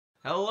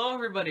Hello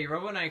everybody,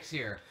 RoboNikes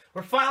here.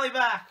 We're finally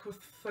back with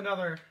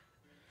another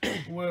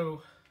woo.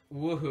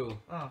 Woohoo.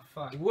 Oh,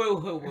 fuck.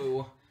 Woohoo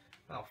woo.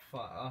 Oh,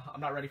 fuck. I'm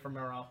not ready for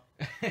Mero.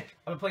 I've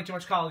been playing too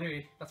much Call of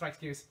Duty. That's my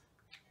excuse.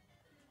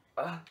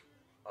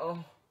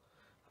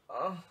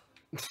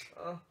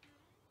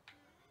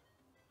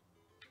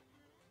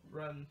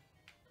 Run.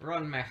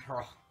 Run,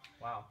 Metro.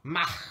 Wow.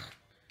 Mach.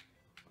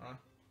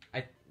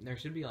 There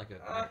should be like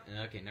a...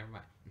 okay, never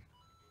mind.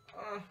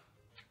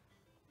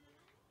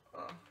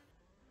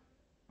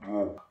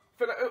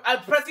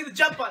 I'm pressing the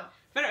jump button!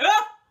 Finna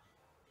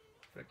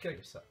kill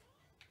yourself.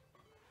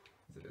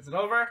 Is it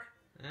over?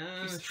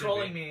 He's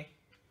trolling me.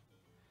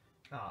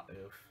 Ah,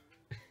 oof.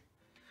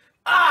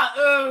 Ah,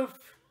 oof!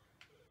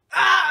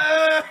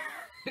 Ah,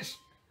 oof!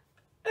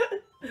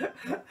 Can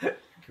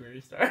we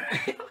restart?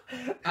 Here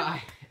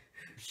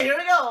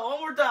we go, one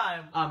more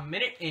time. A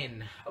minute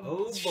in.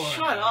 Oh boy.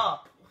 Shut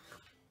up.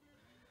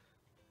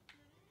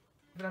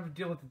 I'm gonna have to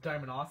deal with the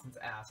Diamond Austin's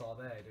ass all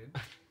day, dude.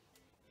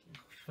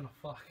 I'm finna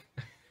fuck.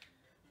 I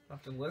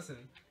have to listen.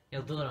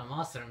 He'll do it on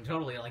Monster. I'm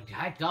totally like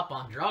hyped up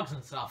on drugs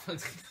and stuff.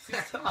 He's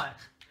not.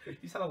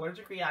 He's had an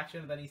allergic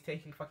reaction and then he's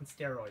taking fucking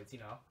steroids, you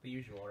know? The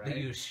usual, right? The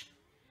usual.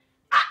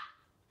 Ah!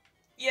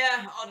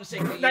 Yeah, I'll just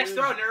take the Next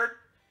throw, nerd!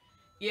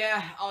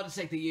 Yeah, I'll just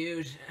take the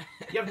huge.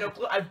 You have no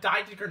clue. I've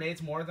died to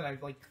grenades more than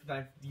I've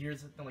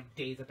days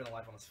I've been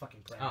alive on this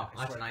fucking planet. Oh,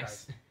 that's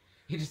nice.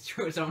 He just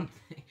threw his own.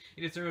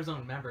 He just threw his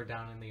own member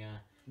down in the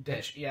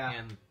ditch. Yeah.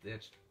 And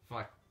ditch.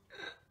 Fuck.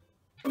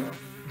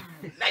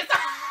 Nice.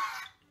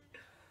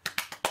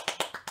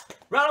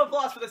 Round of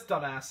applause for this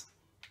dumbass.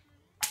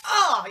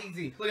 Oh,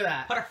 easy. Look at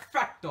that.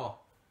 Perfecto.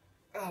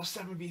 Oh,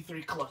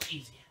 7v3 clutch,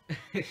 easy.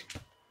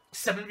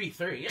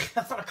 7v3?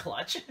 That's not a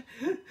clutch.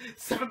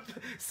 Seven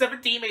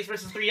teammates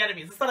versus 3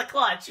 enemies. That's not a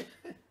clutch.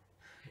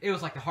 It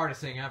was like the hardest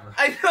thing ever.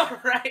 I know,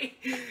 right?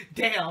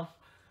 Damn.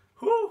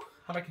 Whew.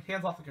 Have my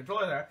hands off the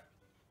controller there.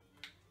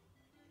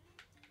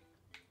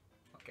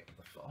 Okay, what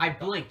the fuck? I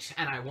blinked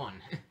and I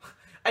won.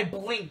 I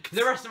blinked.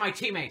 The rest of my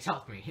teammates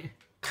helped me.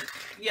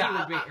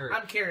 Yeah,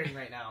 I'm carrying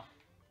right now.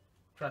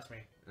 Trust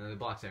me. The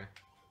block's there.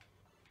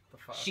 The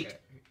fuck? Sheet. Okay.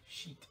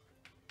 Sheet.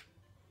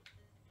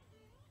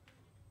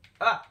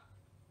 Ah!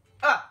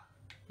 Ah!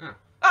 Oh.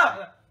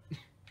 Ah! I'm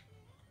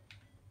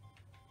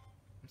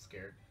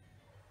scared.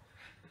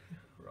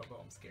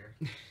 Robo, I'm scared.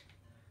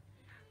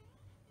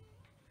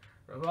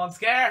 Robo, I'm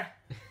scared!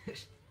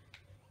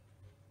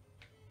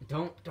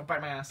 Don't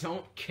bite my ass.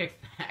 Don't kick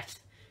that.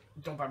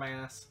 Don't bite my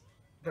ass.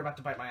 They're about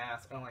to bite my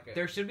ass. I don't like it.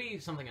 There should be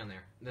something on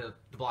there. The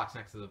blocks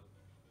next to the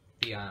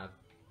tube.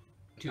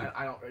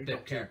 I don't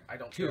care. I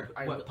don't tube.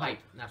 care. What pipe?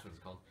 That's what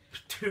it's called.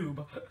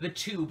 Tube. The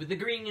tube. The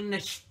green in the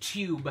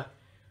tube.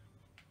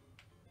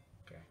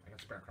 Okay, I can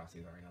sprint across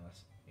these. I already know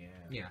this. Yeah.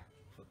 Yeah.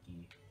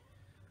 Fooky.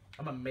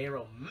 I'm a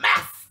Mero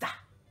master.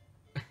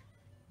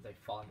 They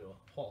fall into a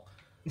hole.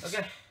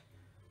 Okay.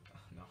 Oh,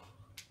 no.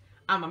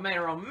 I'm a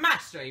Mero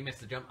master. You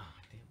missed the jump. Oh,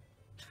 damn.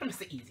 I missed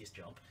the easiest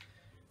jump.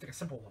 It's like a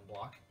simple one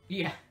block.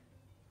 Yeah.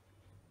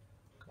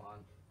 Come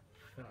on.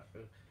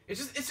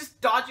 It's just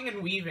dodging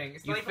and weaving.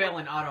 It's you fail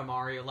an Auto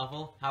Mario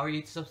level. How are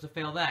you supposed to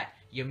fail that?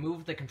 You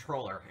move the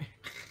controller.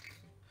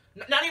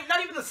 not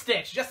even the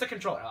sticks, just the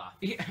controller. Ah.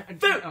 Yeah,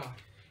 Dude! Oh,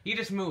 you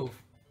just move.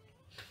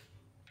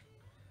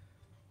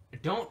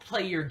 Don't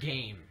play your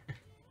game.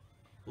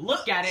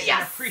 Look at it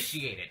and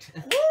appreciate it.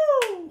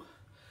 Woo!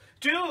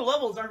 2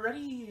 levels are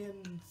ready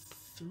in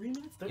 3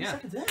 minutes, 30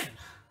 seconds in.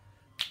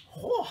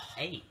 Oh.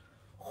 Hey.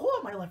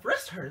 Oh, my left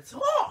wrist hurts.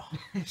 Oh!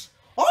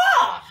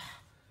 Oh!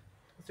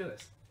 Let's do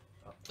this.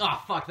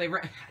 Oh, fuck.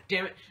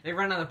 Damn it. They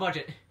ran out of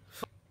budget.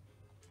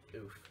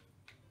 Oof.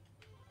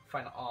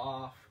 Final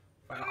off.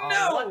 Final off.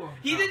 No! What?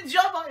 He didn't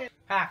jump on it.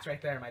 Hacks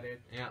right there, my dude.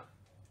 Yeah.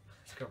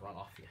 It's gonna run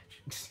off the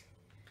edge.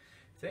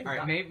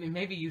 Alright,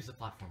 maybe use the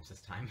platforms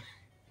this time.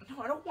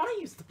 No, I don't want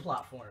to use the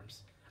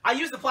platforms. I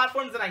used the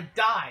platforms and I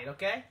died,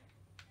 okay?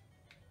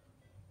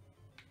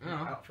 Oh.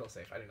 I don't feel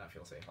safe. I do not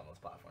feel safe on those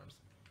platforms.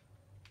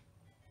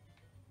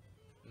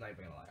 I'm not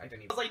even gonna lie. I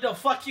didn't even... I was like, no,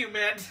 fuck you,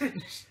 man.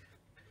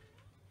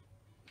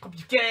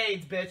 You get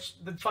AIDS, bitch.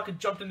 Then fucking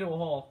jumped into a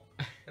hole.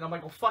 And I'm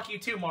like, well, fuck you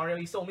too, Mario.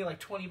 You sold me like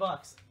 20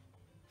 bucks.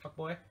 Fuck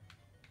boy.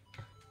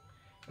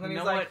 And then you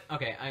he's know like, what?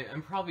 Okay,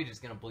 I'm probably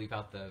just gonna bleep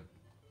out the...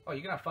 Oh,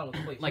 you can have fun with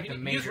the bleep. Like you the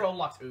can major... use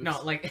Roblox. Oops.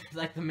 No,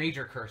 like the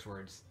major curse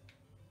words.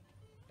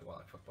 Well,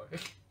 like, fuck boy.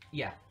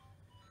 Yeah.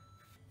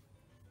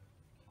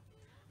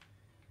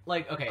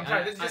 Like, okay. I'm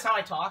sorry, this is just how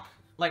I talk.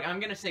 Like,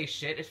 I'm gonna say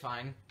shit is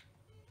fine.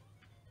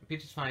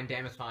 Peach is fine.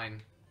 Damn is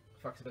fine.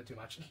 Fuck's a bit too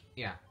much.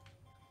 Yeah.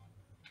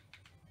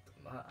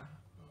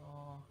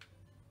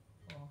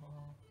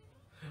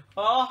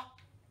 Oh!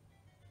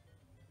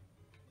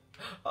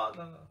 Oh,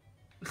 no,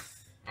 no.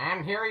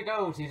 And here he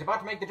goes. He's about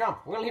to make the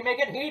jump. Will he make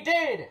it? He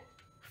did!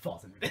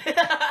 Falls in.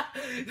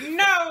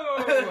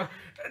 No!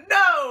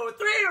 No!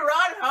 3,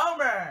 run,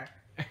 Homer!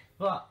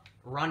 Fuck.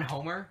 Run,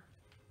 Homer?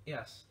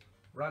 Yes.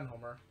 Run,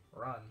 Homer.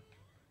 Run.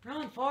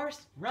 Run,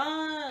 Forrest!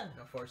 Run!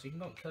 No, Forrest, you can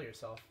go and kill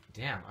yourself.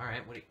 Damn,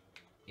 alright. What do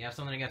you have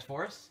something against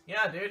Forrest?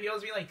 Yeah, dude, he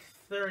owes me like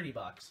 30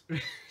 bucks.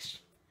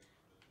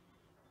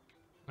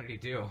 What did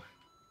he do?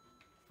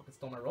 Fucking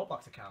stole my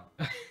Roblox account.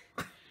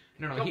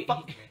 No, Go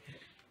fuck with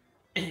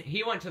me.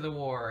 he went to the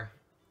war,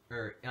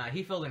 or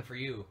he filled in for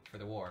you for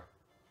the war.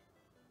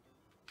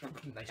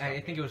 Nice I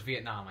think it was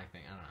Vietnam. I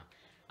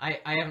don't know.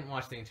 I haven't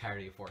watched the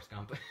entirety of Forrest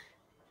Gump.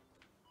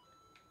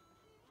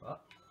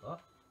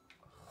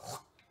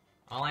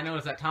 All I know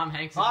is that Tom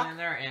Hanks is in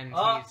there, and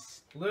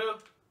he's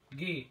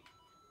Luigi.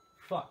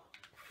 Fuck.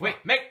 Wait,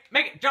 make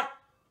it jump.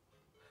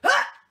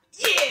 Ah!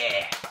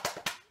 Yeah.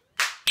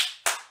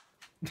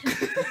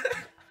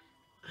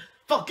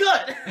 Felt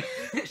good.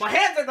 My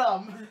hands are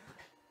numb.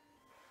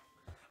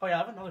 Oh yeah, I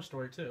have another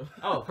story too.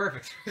 Oh,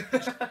 perfect.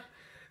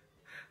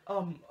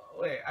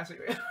 Wait, actually,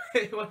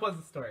 wait, what was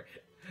the story?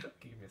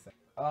 Give me a sec.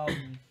 Oh,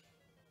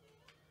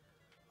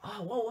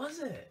 what was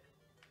it?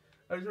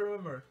 I don't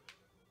remember.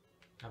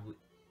 Have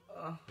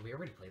we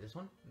already played this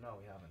one? No,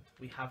 we haven't.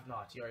 We have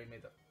not. You already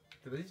made the.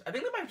 I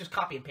think they might have just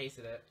copy and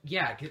pasted it.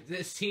 Yeah, 'cause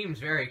this seems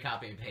very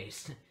copy and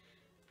paste.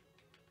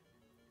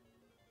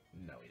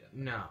 No, we didn't.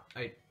 No,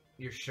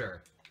 you're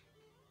sure?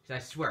 'Cause I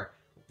swear,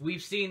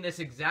 we've seen this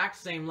exact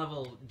same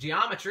level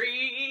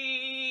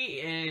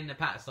geometry in the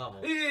past level.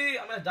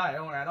 I'm gonna die.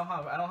 Don't worry. I don't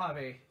have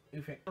a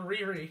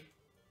Riri.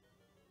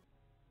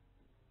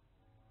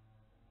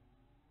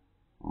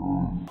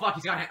 Fuck,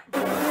 he's got a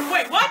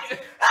Wait, what?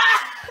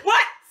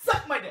 What?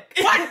 Suck my dick.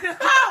 What?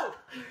 How?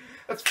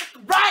 That's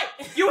right.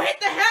 You hit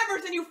the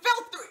hammers and you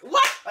fell through.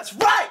 What? That's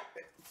right.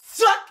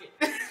 Suck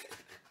it.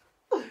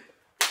 Woo!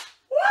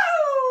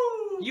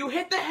 You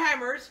hit the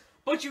hammers,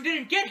 but you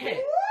didn't get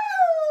hit.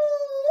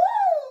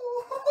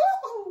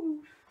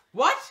 Woo!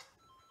 What?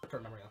 I can't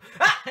remember now.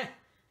 Ah!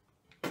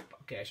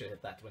 Okay, I should have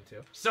hit that one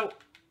too. So.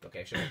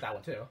 Okay, I should have hit that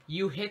one too.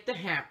 You hit the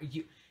hammer.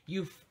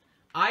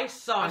 I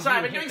saw I'm sorry,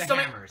 you I've been hit doing the so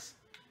many- hammers.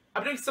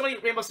 I'm doing so many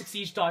Rainbow Six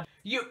Siege dodge.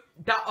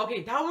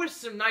 Okay, that was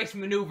some nice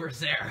maneuvers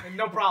there.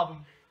 No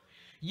problem.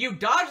 You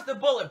dodged the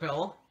bullet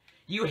bill.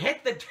 You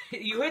hit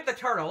the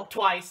turtle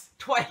Twice.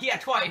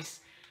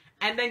 Twice,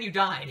 and then you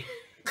died.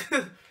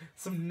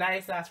 Some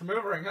nice ass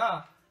maneuvering,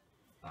 huh?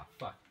 Oh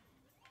fuck!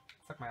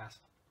 Suck my ass.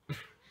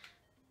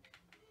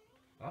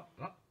 Oh,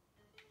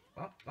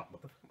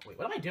 what the? Wait,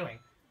 what am I doing?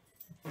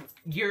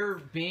 You're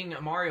being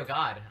a Mario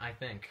God, I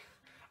think.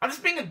 I'm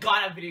just being a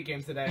god at video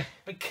games today.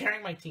 I've been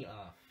carrying my team.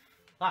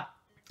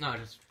 No,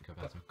 just go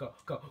past him. Go.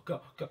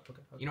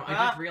 You know, I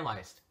just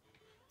realized.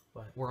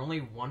 What? We're only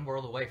one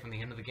world away from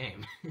the end of the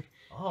game.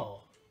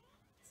 Oh,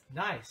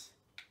 nice.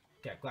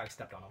 Yeah, glad I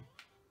stepped on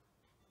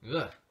him.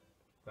 Ugh.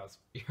 That was.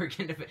 You're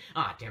gonna.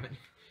 Damn it.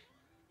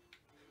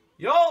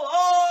 Yo!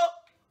 Oh!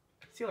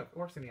 See, look, it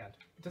works in the end.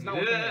 It does not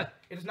work in the end.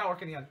 It does not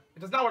work in the end. It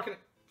does not work in.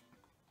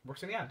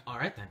 Works in the end. All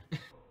right then.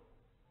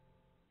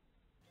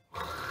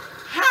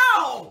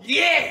 How?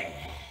 Yes.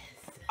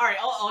 All right,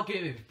 I'll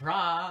give you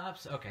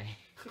props. Okay.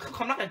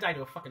 I'm not gonna die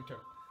to a fucking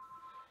turtle.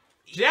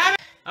 Damn it!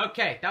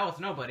 Okay, that was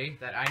nobody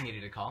that I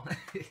needed to call.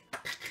 You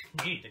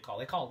need to call.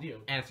 They called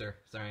you. Answer.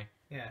 Sorry.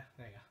 Yeah,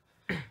 there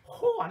you go.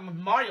 Oh,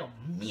 I'm Mario.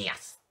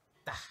 Yes.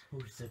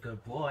 Who's a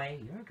good boy?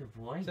 You're a good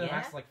boy. So the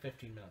max is like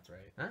 15 minutes,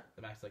 right? Huh?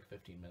 The max is like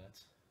 15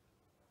 minutes.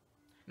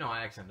 No,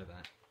 I accepted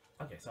that.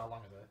 Okay, so how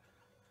long is it?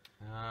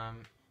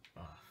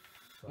 Oh,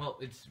 well,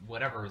 it's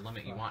whatever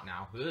limit you want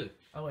now. Ugh.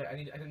 Oh wait, I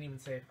didn't even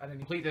save. I didn't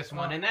Complete this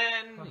one, and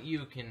then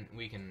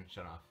we can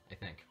shut off. I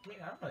think. I mean,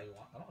 I don't really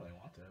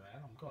want to,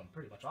 man. I'm going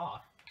pretty much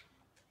off.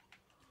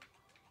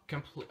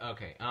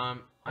 Okay.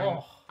 I'm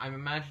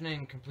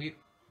imagining complete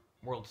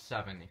World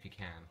 7 if you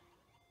can.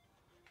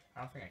 I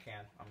don't think I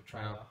can. I'm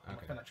trying No? though. I'm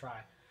Okay. gonna try.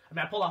 I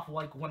mean, I pulled off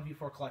like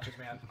 1v4 clutches,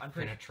 man. I'm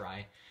pretty. Finna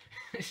try.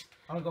 I'm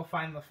gonna go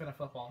find the finna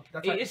football.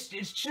 That's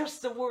It's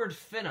just the word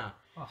finna.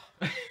 Oh.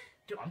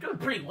 Dude, I'm doing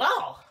pretty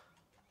well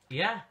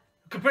Yeah.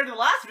 compared to the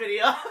last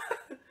video.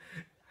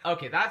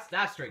 Okay, that's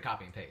straight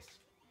copy and paste.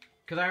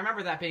 Because I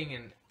remember that being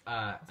in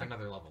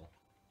another level.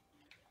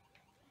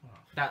 Oh,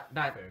 That.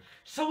 fuck.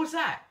 So was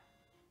that.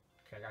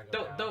 Okay, I gotta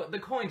go down. The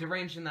coins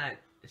arranged in that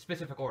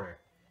specific order.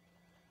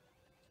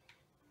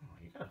 Oh,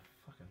 you gotta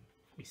fucking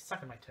be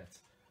sucking my tits.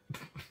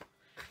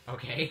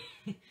 Okay.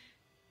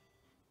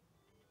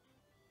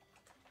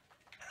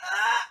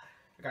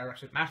 I gotta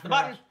rush it. Mash the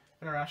button.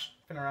 Finna rush.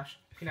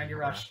 P90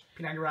 rush.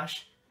 P90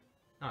 rush.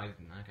 Oh, I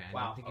didn't. Okay. I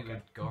Wow, don't think you okay.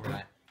 would go over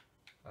that.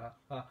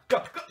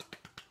 Go!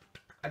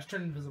 I just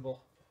turned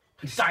invisible.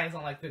 Dies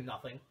on like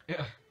nothing.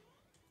 Yeah.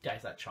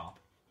 Dies that chomp.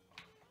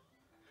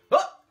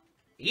 Oh!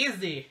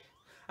 Easy!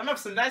 I'm up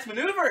some nice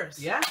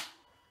maneuvers! Yeah.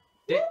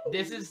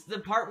 This is the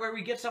part where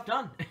we get stuff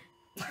done.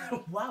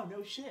 Wow,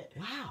 no shit.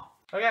 Wow.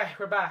 Okay,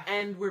 we're back.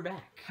 And we're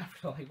back.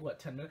 After like, what,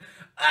 10 minutes?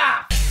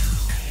 Ah!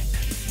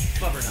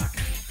 Flubber knock.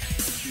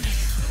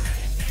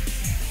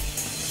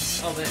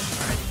 Oh,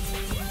 this. Alright.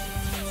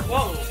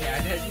 Whoa, okay,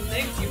 I didn't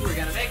think you were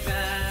gonna make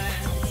that.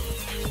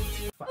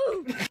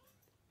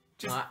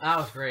 Fuck. That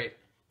was great.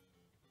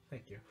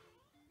 Thank you.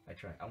 I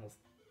tried. Almost.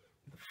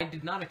 I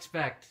did not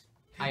expect.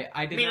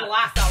 I did mean not. it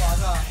last that long,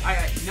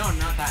 huh? No,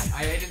 not that.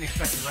 I didn't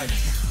expect to write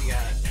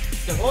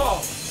the Whoa!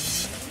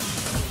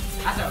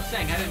 As I was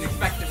saying, I didn't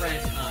expect to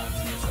write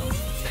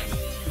thing.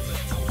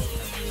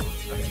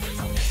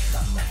 Okay,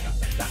 stop.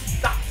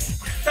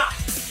 Stop!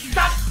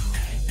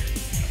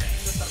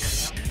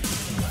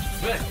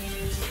 Good.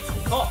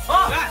 Oh!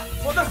 Ah!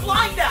 Well, they're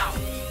flying now!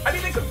 I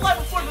mean, they could fly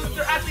before, but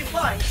they're actually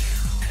flying.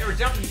 They were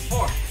jumping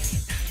before.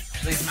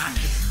 They've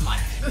mastered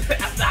flight.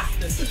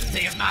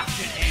 They have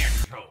mastered air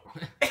control.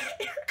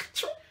 Air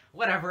control.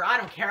 Whatever, I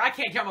don't care. I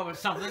can't come up with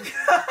something.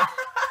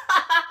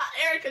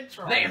 Air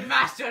control. They have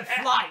mastered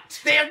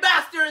flight. They have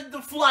mastered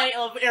the flight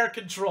of air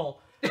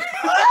control. I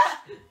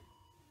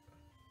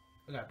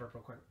gotta burp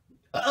real quick.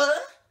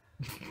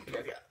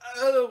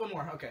 One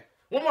more. Okay.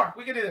 One more.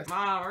 We can do this.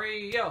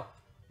 Mario.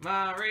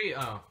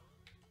 Mario.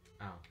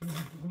 Oh.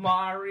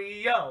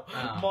 Mario.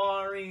 Oh.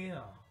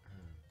 Mario.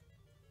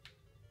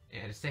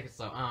 Yeah, just take it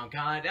slow. Oh,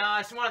 God. Oh,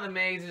 it's one of the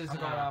mazes. I'm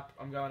going up.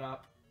 I'm going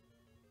up.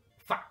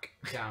 Fuck.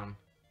 Down.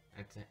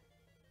 That's it.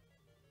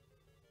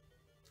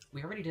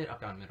 We already did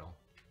up, down, middle.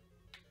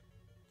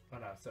 Oh,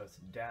 no. So it's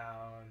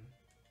down.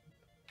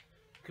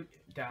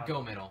 Down.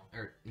 Go middle.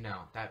 Or,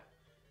 no. That...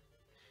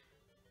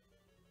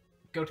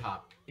 Go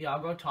top. Yeah,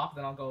 I'll go top,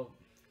 then I'll go...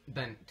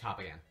 Then top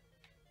again.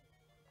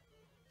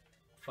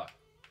 Fuck.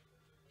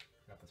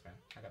 I got this, man.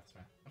 I got this,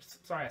 man. I'm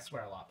sorry I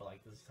swear a lot, but,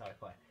 like, this is how I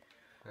play.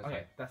 That's okay,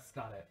 fine. that's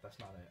not it. That's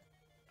not it.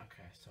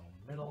 Okay, so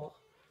middle.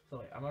 So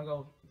wait, I'm gonna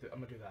go. I'm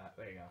gonna do that.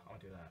 There you go. I'm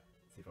gonna do that.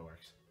 See if it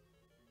works.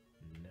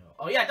 No.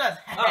 Oh yeah, it does.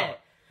 Oh.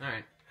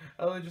 Alright.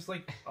 Oh, just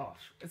like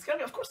it's gonna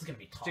be. Of course, it's gonna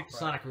be top. Stick to right?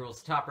 Sonic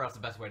rules. Top route's the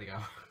best way to go.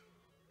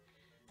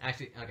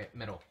 Actually, okay,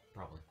 middle,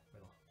 probably.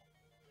 Middle.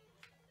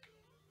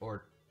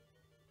 Or...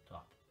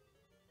 Top.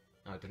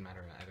 Oh, it didn't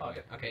matter either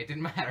Okay. way. Okay, it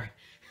didn't matter.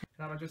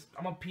 And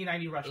I'm a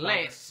P90 rush.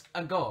 Let's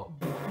go.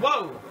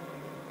 Whoa!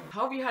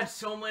 How have you had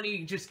so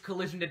many just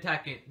collision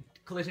detections?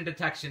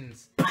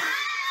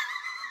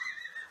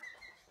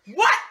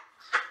 What?